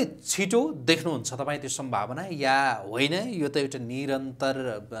अलि छिटो देख्नुहुन्छ तपाईँ त्यो सम्भावना या होइन? यो त एउटा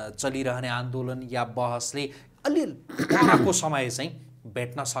निरन्तर चलिरहने आन्दोलन या बहसले अलि टाढाको समय चाहिँ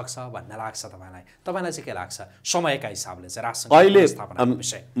भेट्न सक्छ भन्ने लाग्छ तपाईँलाई? तपाईँलाई चाहिँ के लाग्छ समयका हिसाबले चाहिँ राज संस्था पुनर्स्थापनाको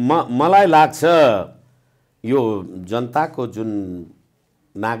विषय? मलाई लाग्छ यो जनताको जुन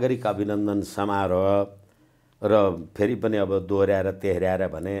नागरिक अभिनन्दन समारोह र फेरि पनि अब दोहोऱ्याएर तेह्र्याएर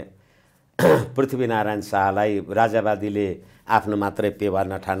भने पृथ्वीनारायण शाहलाई राजावादीले आफ्नो मात्रै पेवा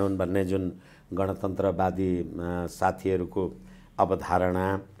नठानुन् भन्ने जुन गणतन्त्रवादी साथीहरूको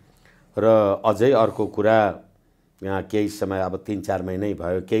अवधारणा र अझै अर्को कुरा, केही समय अब 3-4 महिनै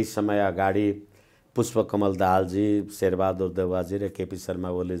भयो, केही समय अगाडि पुष्पकमल दाहालजी, शेरबहादुर देउवाजी र केपी शर्मा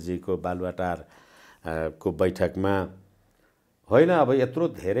ओलीजीको बालुवाटार को बैठकमा होइन अब यत्रो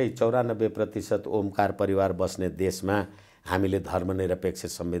धेरै 94% ओमकार परिवार बस्ने देशमा हामीले धर्मनिरपेक्ष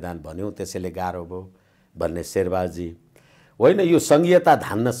संविधान भन्यौँ, त्यसैले गाह्रो भयो भन्ने शेरबहादुरजी, होइन यो सङ्घीयता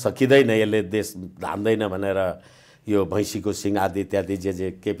धान्न सकिँदैन, यसले देश धान्दैन भनेर यो भैँसीको सिङ आदि इत्यादि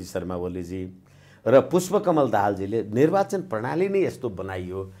जे केपी शर्मा ओलीजी र पुष्पकमल दाहालजीले निर्वाचन प्रणाली नै यस्तो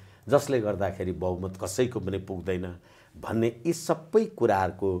बनाइयो जसले गर्दाखेरि बहुमत कसैको पनि पुग्दैन भन्ने यी सबै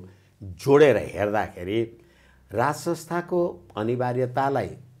कुराहरूको जोडेर हेर्दाखेरि राज संस्थाको अनिवार्यतालाई,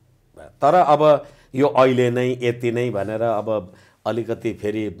 तर अब यो अहिले नै यति नै भनेर अब अलिकति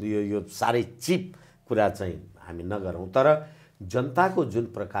फेरि यो साह्रै चिप कुरा चाहिँ हामी नगरौँ, तर जनताको जुन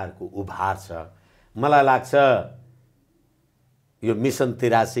प्रकारको उभार छ मलाई लाग्छ यो मिसन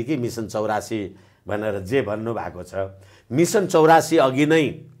 83 कि मिसन 84 भनेर जे भन्नुभएको छ, मिसन 84 अघि नै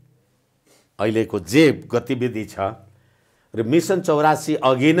अहिलेको जे गतिविधि छ र मिसन 84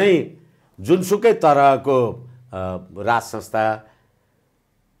 अघि नै जुनसुकै तरहको राज संस्था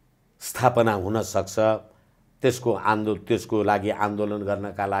स्थापना हुन सक्छ, त्यसको लागि आन्दोलन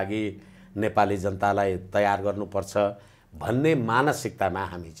गर्नका लागि नेपाली जनतालाई तयार गर्नुपर्छ भन्ने मानसिकतामा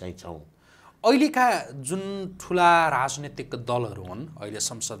हामी चाहिँ छौँ। अहिलेका जुन ठुला राजनीतिक दलहरू हुन्, अहिले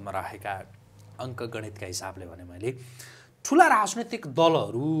संसदमा रहेका अङ्कगणितका हिसाबले भने मैले ठुला राजनीतिक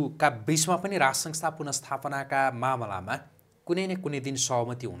दलहरूका बीचमा पनि राज संस्था पुनर्स्थापनाका मामलामा कुनै न कुनै दिन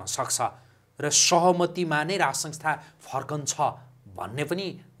सहमति हुन सक्छ र सहमतिमा नै राज संस्था फर्कन्छ भन्ने पनि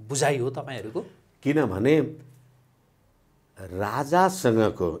बुझाइ हो तपाईँहरूको? किनभने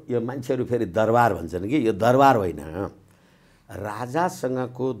राजासँगको यो मान्छेहरू फेरि दरबार भन्छन् कि, यो दरबार होइन,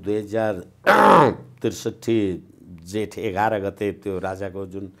 राजासँगको 2063 जेठ 11 गते त्यो राजाको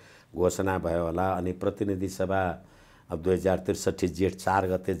जुन घोषणा भयो होला, अनि प्रतिनिधि सभा 2063 जेठ 4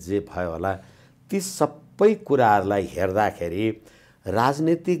 गते जे भयो होला, ती सबै कुराहरूलाई हेर्दाखेरि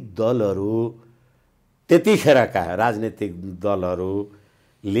राजनीतिक दलहरू, त्यतिखेरका राजनीतिक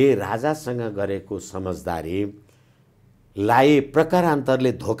दलहरूले राजासँग गरेको समझदारीलाई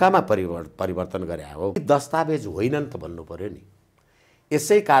प्रकारान्तरले धोकामा परिवर्तन गरे हो। दस्तावेज होइनन् त भन्नु पर्यो नि।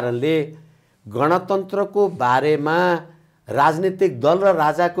 यसै कारणले गणतन्त्रको बारेमा राजनीतिक दल र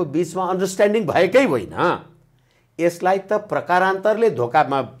राजाको बीचमा अन्डरस्ट्यान्डिङ भएकै होइन, यसलाई त प्रकारान्तरले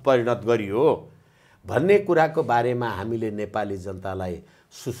धोकामा परिणत गरियो भन्ने कुराको बारेमा हामीले नेपाली जनतालाई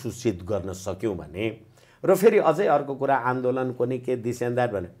सुसूचित गर्न सक्यौँ भने, र फेरि अझै अर्को कुरा आन्दोलनको नि के दिसेन्दार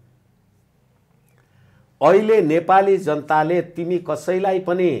भने अहिले नेपाली जनताले तिमी कसैलाई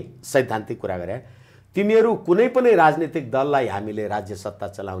पनि सैद्धान्तिक कुरा गरे, तिमीहरू कुनै पनि राजनीतिक दललाई हामीले राज्य सत्ता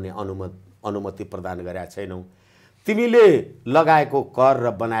चलाउने अनुमति प्रदान गरेका छैनौँ, तिमीले लगाएको कर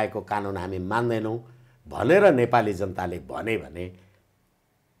र बनाएको कानुन हामी मान्दैनौँ भनेर नेपाली जनताले भने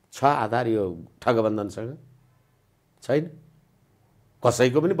छ आधार यो ठगबन्धनसँग? छैन,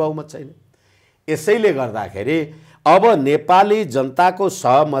 कसैको पनि बहुमत छैन। यसैले गर्दाखेरि अब नेपाली जनताको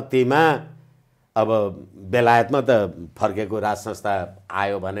सहमतिमा अब बेलायतमा त फर्केको राज संस्था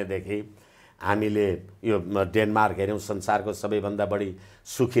आयो भनेदेखि हामीले यो डेनमार्क हेऱ्यौँ, संसारको सबैभन्दा बढी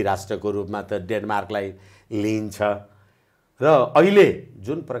सुखी राष्ट्रको रूपमा त डेनमार्कलाई लिइन्छ। र अहिले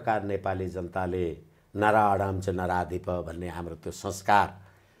जुन प्रकार नेपाली जनताले नराडाम च नराधिप भन्ने हाम्रो त्यो संस्कार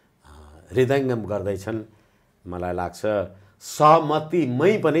हृदयङ्गम गर्दैछन्, मलाई लाग्छ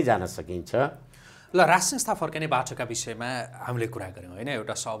सहमतिमै पनि जान सकिन्छ। ल, राज संस्था फर्कने बाटोका विषयमा हामीले कुरा गऱ्यौँ होइन।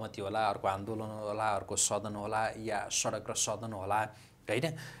 एउटा सहमति होला, अर्को आन्दोलन होला, अर्को सदन होला, या सडक र सदन होला होइन।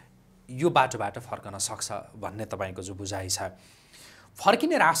 यो बाटोबाट फर्कन सक्छ भन्ने तपाईँको जो बुझाइ छ।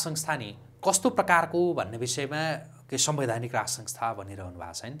 फर्किने राज संस्था नि कस्तो प्रकारको भन्ने विषयमा के संवैधानिक राज संस्था भनिरहनु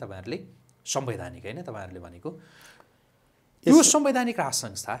भएको छ नि तपाईँहरूले? संवैधानिक होइन तपाईँहरूले भनेको यो संवैधानिक राज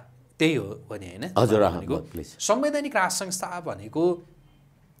संस्था त्यही हो भने होइन? हजुर, संवैधानिक राज संस्था भनेको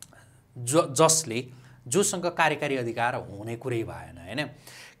जसले जोसँग कार्यकारी अधिकार हुने कुरै भएन होइन।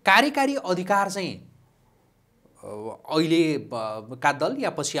 कार्यकारी अधिकार चाहिँ अहिले का दल या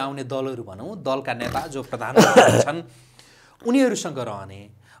पछि आउने दलहरू भनौँ, दलका नेता जो प्रधानमन्त्री छन् उनीहरूसँग रहने।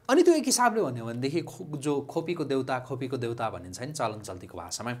 अनि त्यो एक हिसाबले भन्यो भनेदेखि जो खोपीको देउता भनिन्छ नि चलन चल्तीको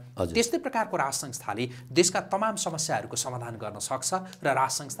भाषामा, त्यस्तै प्रकारको राज संस्थाले देशका तमाम समस्याहरूको समाधान गर्न सक्छ र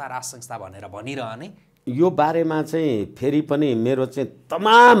राज संस्था भनेर भनिरहने। यो बारेमा चाहिँ फेरि पनि मेरो चाहिँ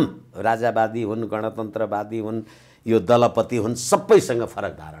तमाम राजावादी हुन्, गणतन्त्रवादी हुन्, यो दलपति हुन्, सबैसँग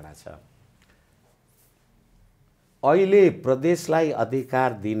फरक धारणा छ। अहिले प्रदेशलाई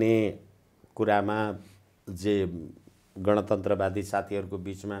अधिकार दिने कुरामा जे गणतन्त्रवादी साथीहरूको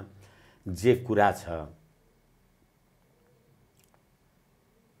बिचमा जे कुरा छ,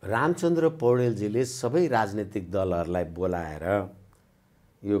 रामचन्द्र पौडेलजीले सबै राजनीतिक दलहरूलाई बोलाएर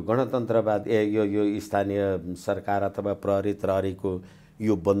यो गणतन्त्रवाद यो स्थानीय सरकार अथवा प्रहरीको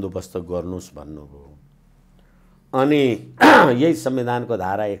यो बन्दोबस्त गर्नुस् भन्नुभयो। अनि यही संविधानको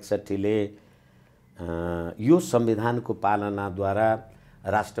धारा 61ले यो संविधानको पालनाद्वारा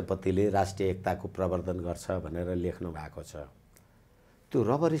राष्ट्रपतिले राष्ट्रिय एकताको प्रवर्धन गर्छ भनेर लेख्नु भएको छ। त्यो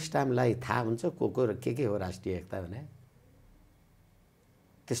रबर स्ट्याम्पलाई थाहा हुन्छ के हो राष्ट्रिय एकता भने?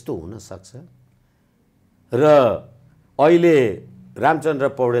 त्यस्तो हुन सक्छ। र अहिले रामचन्द्र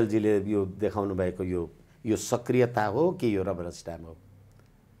पौडेलजीले यो देखाउनु भएको यो सक्रियता हो कि यो रबर स्ट्याम्प हो?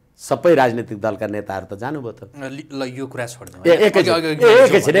 सबै राजनीतिक दलका नेताहरू त जानुभयो त। ल, यो कुरा छोड्नु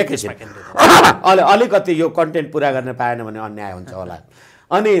एकैछिन अलिकति यो कन्टेन्ट पुरा गर्न पाएन भने अन्याय हुन्छ होला।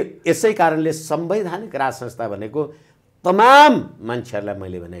 अनि यसै कारणले संवैधानिक राज संस्था भनेको तमाम मान्छेहरूलाई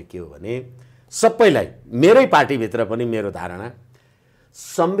मैले भने के हो भने सबैलाई, मेरै पार्टीभित्र पनि मेरो धारणा,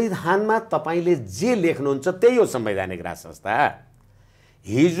 संविधानमा तपाईँले जे लेख्नुहुन्छ त्यही हो संवैधानिक राज संस्था।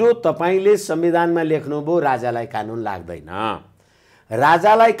 हिजो तपाईँले संविधानमा लेख्नुभयो राजालाई कानुन लाग्दैन,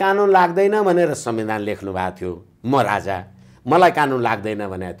 राजालाई कानुन लाग्दैन भनेर संविधान लेख्नु भएको थियो। म राजा, मलाई कानुन लाग्दैन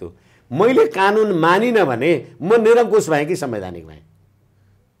भनेको थियो। मैले कानुन मानिनँ भने म निरङ्कुश भएँ कि संवैधानिक भएँ?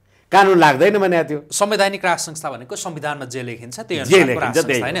 कानुन लाग्दैन भनेको थियो। संवैधानिक राज संस्था भनेको संविधानमा जे लेखिन्छ त्यही अनुसारको राज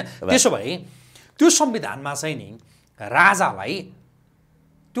संस्था होइन। त्यसो भए त्यो संविधानमा चाहिँ नि राजालाई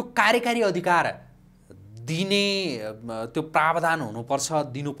त्यो कार्यकारी अधिकार दिने त्यो प्रावधान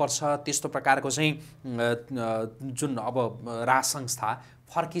हुनुपर्छ, दिनुपर्छ। त्यस्तो प्रकारको चाहिँ जुन अब राज संस्था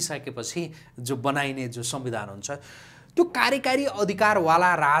फर्किसकेपछि जो बनाइने जो संविधान हुन्छ त्यो कार्यकारी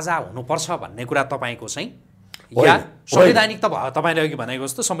अधिकारवाला राजा हुनुपर्छ भन्ने कुरा तपाईँको चाहिँ या संवैधानिक त भयो? तपाईँले अघि भनेको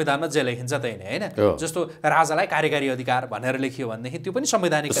जस्तो संविधानमा जे लेखिन्छ त्यही नै होइन। जस्तो राजालाई कार्यकारी अधिकार भनेर लेखियो भनेदेखि त्यो पनि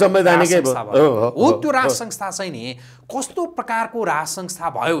संवैधानिक हो। त्यो राज संस्था चाहिँ नि कस्तो प्रकारको राज संस्था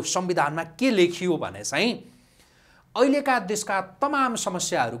भयो? संविधानमा के लेखियो भने चाहिँ अहिलेका देशका तमाम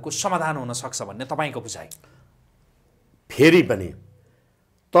समस्याहरूको समाधान हुन सक्छ भन्ने तपाईँको बुझाइ? फेरि पनि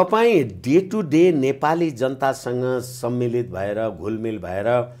तपाईँ डे टु डे नेपाली जनतासँग सम्मिलित भएर घुलमिल भएर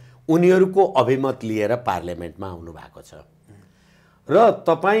उनीहरूको अभिमत लिएर पार्लियामेन्टमा आउनु भएको छ र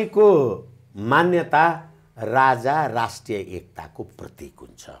तपाईँको मान्यता राजा राष्ट्रिय एकताको प्रतीक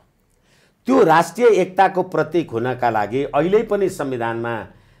हुन्छ। त्यो राष्ट्रिय एकताको प्रतीक हुनका लागि अहिले पनि संविधानमा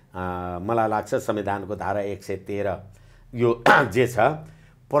मलाई लाग्छ संविधानको धारा 113 यो जे छ,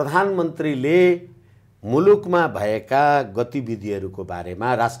 प्रधानमन्त्रीले मुलुकमा भएका गतिविधिहरूको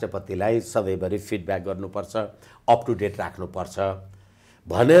बारेमा राष्ट्रपतिलाई सधैँभरि फिडब्याक गर्नुपर्छ, अप टु डेट राख्नुपर्छ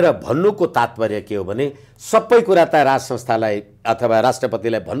भनेर भन्नुको तात्पर्य के हो भने सबै कुरा त राज संस्थालाई अथवा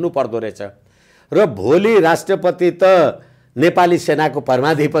राष्ट्रपतिलाई भन्नु पर्दो रहेछ। र भोलि राष्ट्रपति त नेपाली सेनाको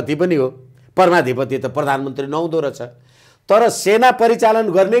परमाधिपति पनि हो। परमाधिपति त प्रधानमन्त्री नहुँदो रहेछ। तर सेना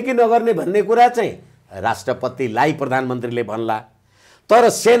परिचालन गर्ने कि नगर्ने भन्ने कुरा चाहिँ राष्ट्रपतिलाई प्रधानमन्त्रीले भन्ला। तर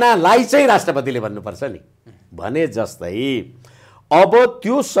सेनालाई चाहिँ राष्ट्रपतिले भन्नुपर्छ नि भने जस्तै अब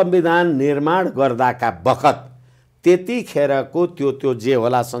त्यो संविधान निर्माण गर्दाका बखत त्यतिखेरको त्यो जे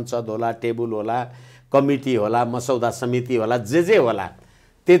होला, संसद होला, टेबल होला, कमिटी होला, मसौदा समिति होला, जे होला,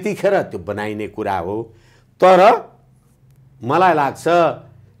 त्यतिखेर त्यो बनाइने कुरा हो। तर मलाई लाग्छ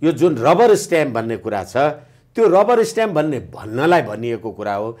यो जुन रबर स्ट्याम्प भन्ने कुरा छ, त्यो रबर स्ट्याम्प भन्नलाई भनिएको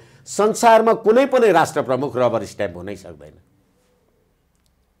कुरा हो। संसारमा कुनै पनि राष्ट्र प्रमुख रबर स्ट्याम्प हुनै सक्दैन।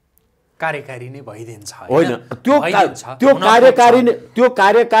 कार्यकारी नै भइदिन्छ होइन, त्यो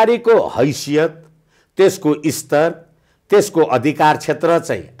कार्यकारीको हैसियत, त्यसको स्तर, त्यसको अधिकार क्षेत्र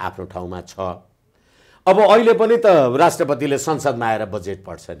चाहिँ आफ्नो ठाउँमा छ। अब अहिले पनि त राष्ट्रपतिले संसदमा आएर बजेट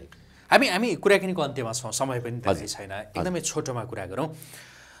पढ्छ नि। हामी कुराकानीको अन्त्यमा छौँ, समय पनि धेरै छैन, एकदमै छोटोमा कुरा गरौँ।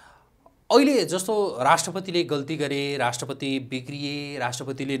 अहिले जस्तो राष्ट्रपतिले गल्ती गरे, राष्ट्रपति बिग्रिए,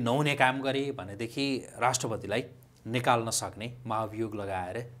 राष्ट्रपतिले नहुने काम गरे भनेदेखि राष्ट्रपतिलाई निकाल्न सक्ने, महाभियोग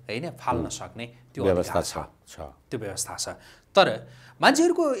लगाएर होइन फाल्न सक्ने त्यो व्यवस्था छ। त्यो व्यवस्था छ। तर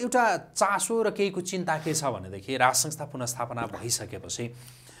मान्छेहरूको एउटा चासो र केहीको चिन्ता के छ भनेदेखि राज संस्था पुनर्स्थापना भइसकेपछि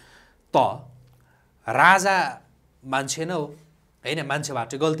त राजा मान्छे न हो होइन,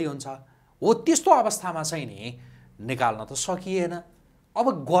 मान्छेबाट गल्ती हुन्छ हो, त्यस्तो अवस्थामा चाहिँ नि निकाल्न त सकिएन।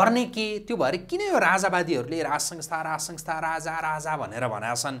 अब गर्ने के? त्यो भएर किन यो राजावादीहरूले राज संस्था राजा भनेर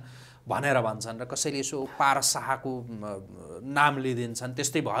भन्छन् र कसैले यसो पारस शाहको नाम लिइदिन्छन्।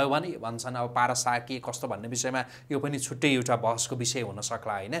 त्यस्तै भयो भने भन्छन् अब पारस शाह के कस्तो भन्ने विषयमा यो पनि छुट्टै एउटा बहसको विषय हुन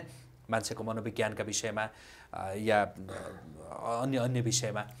सक्ला होइन, मान्छेको मनोविज्ञानका विषयमा या अन्य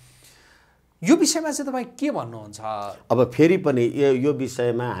विषयमा। यो विषयमा चाहिँ तपाईँ के भन्नुहुन्छ? अब फेरि पनि यो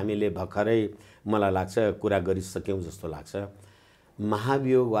विषयमा हामीले भर्खरै मलाई लाग्छ कुरा गरिसक्यौँ जस्तो लाग्छ।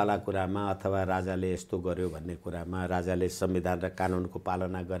 महाभियोगवाला कुरामा अथवा राजाले यस्तो गर्यो भन्ने कुरामा, राजाले संविधान र कानुनको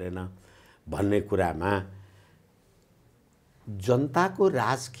पालना गरेन भन्ने कुरामा जनताको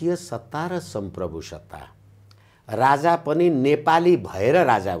राजकीय सत्ता र सम्प्रभु सत्ता, राजा पनि नेपाली भएर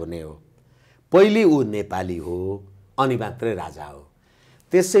राजा हुने हो। पहिले ऊ नेपाली हो अनि मात्रै राजा हो।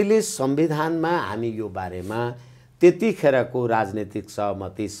 त्यसैले संविधानमा हामी यो बारेमा त्यतिखेरको राजनीतिक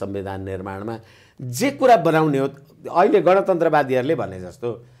सहमति, संविधान निर्माणमा जे कुरा बनाउने हो, अहिले गणतन्त्रवादीहरूले भने जस्तो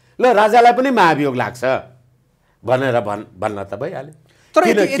ल राजालाई पनि महाभियोग लाग्छ भनेर भन्न त भइहाल्यो।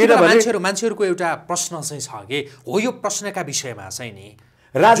 तर मान्छेहरूको एउटा प्रश्न चाहिँ छ कि हो यो प्रश्नका विषयमा चाहिँ नि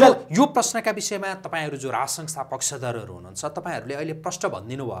राजा यो प्रश्नका विषयमा तपाईँहरू जो राज संस्था पक्षधरहरू हुनुहुन्छ तपाईँहरूले अहिले प्रश्न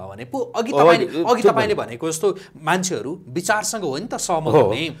भनिदिनु भयो भने पो अघि तपाईँले भनेको जस्तो मान्छेहरू विचारसँग हो नि त सहमत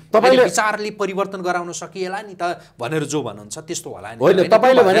हुने, तपाईँले विचारले परिवर्तन गराउन सकिएला नि त भनेर जो भन्नुहुन्छ त्यस्तो होला नि होइन।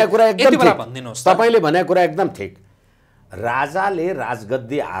 तपाईँले भनेको कुरा एकदम ठिक, भनिदिनुहोस्। तपाईँले भनेको कुरा एकदम ठिक। राजाले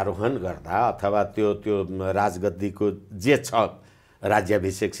राजगद्दी आरोहण गर्दा अथवा त्यो राजगद्दीको जे छ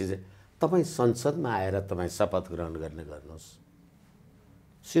राज्याभिषेक तपाईँ संसदमा आएर तपाईँ शपथ ग्रहण गर्नुहोस्,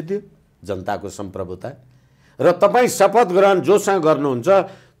 सिद्धि जनताको सम्प्रभुता। र तपाईँ शपथ ग्रहण जोसँग गर्नुहुन्छ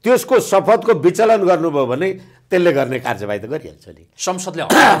त्यसको शपथको विचलन गर्नुभयो भने त्यसले गर्ने कार्यवाही त गरिहाल्छ नि। संसदले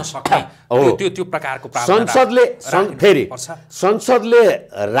हटाउन सक्ने त्यो प्रकारको संसदले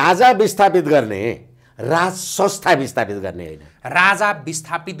राजा विस्थापित गर्ने, राज संस्था विस्थापित गर्ने होइन, राजा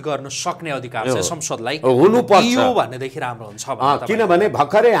विस्थापित गर्न सक्ने अधिकार चाहिँ संसदलाई हुनुपर्छ भन्नेदेखि राम्रो हुन्छ। किनभने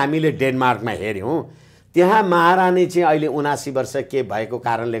भर्खरै हामीले डेनमार्कमा हेऱ्यौँ, त्यहाँ महारानी चाहिँ अहिले 79 वर्ष के भएको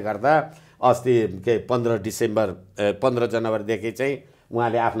कारणले गर्दा अस्ति 15 जनवरीदेखि चाहिँ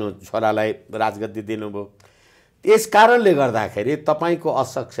उहाँले आफ्नो छोरालाई राजगद्दी दिनुभयो। यस कारणले गर्दाखेरि तपाईँको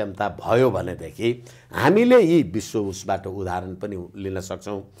असक्षमता भयो भनेदेखि हामीले यी विश्व उसबाट उदाहरण पनि लिन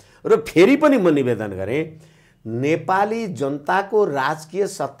सक्छौँ। र फेरि पनि म निवेदन गरेँ, नेपाली जनताको राजकीय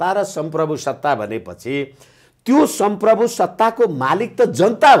सत्ता र सम्प्रभु सत्ता भनेपछि त्यो सम्प्रभु सत्ताको मालिक त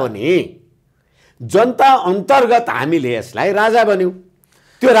जनता हो नि। जनता अन्तर्गत हामीले यसलाई राजा बन्यौँ,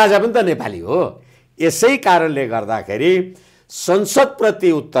 त्यो राजा पनि त नेपाली हो। यसै कारणले गर्दाखेरि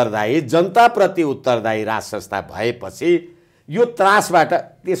संसदप्रति उत्तरदायी, जनताप्रति उत्तरदायी राज संस्था भएपछि यो त्रासबाट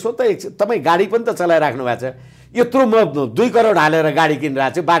त्यसो त तपाईँ गाडी पनि त चलाइराख्नु भएको छ। यत्रो म 2 करोड हालेर गाडी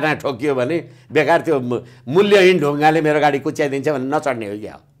किनिरहेको छु, बाटोमा ठोकियो भने बेकार त्यो मूल्यहीन ढुङ्गाले मेरो गाडी कुच्याइदिन्छ भने नचढ्ने हो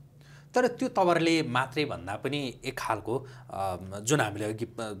क्या। तर त्यो तवरले मात्रै भन्दा पनि एक खालको जुन हामीले अघि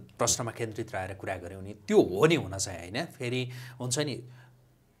प्रश्नमा केन्द्रित रहेर कुरा गऱ्यौँ नि त्यो हो नि हुन चाहिँ होइन। फेरि हुन्छ नि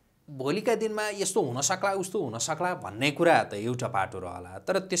भोलिका दिनमा यस्तो हुन सक्ला उस्तो हुन सक्ला भन्ने कुरा त एउटा पाटो रहला,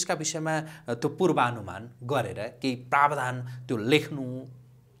 तर त्यसका विषयमा त्यो पूर्वानुमान गरेर केही प्रावधान त्यो लेख्नु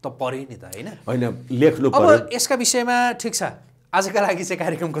त पर्यो नि त होइन लेख्नु पर्यो। अब यसका विषयमा ठिक छ, आजका लागि चाहिँ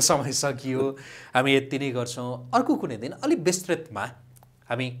कार्यक्रमको समय सकियो, हामी यति नै गर्छौँ। अर्को कुनै दिन अलिक विस्तृतमा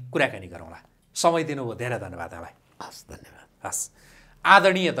हामी कुराकानी गरौँला। समय दिनुभयो, धेरै धन्यवाद तपाईँलाई। हस्, धन्यवाद। हस्,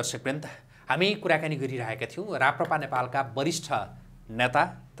 आदरणीय दर्शकवृन्द, हामी कुराकानी गरिरहेका थियौँ राप्रपा नेपालका वरिष्ठ नेता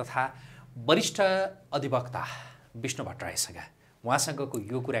तथा वरिष्ठ अधिवक्ता विष्णु भट्टराईसँग। उहाँसँगको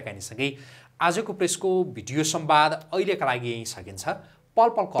यो कुराकानीसँगै आजको प्रेसको भिडियो संवाद अहिलेका लागि यहीँ सकिन्छ। पल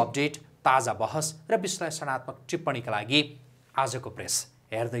पलको अपडेट, ताजा बहस र विश्लेषणात्मक टिप्पणीका लागि आजको प्रेस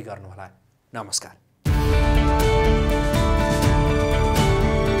हेर्दै गर्नुहोला। नमस्कार।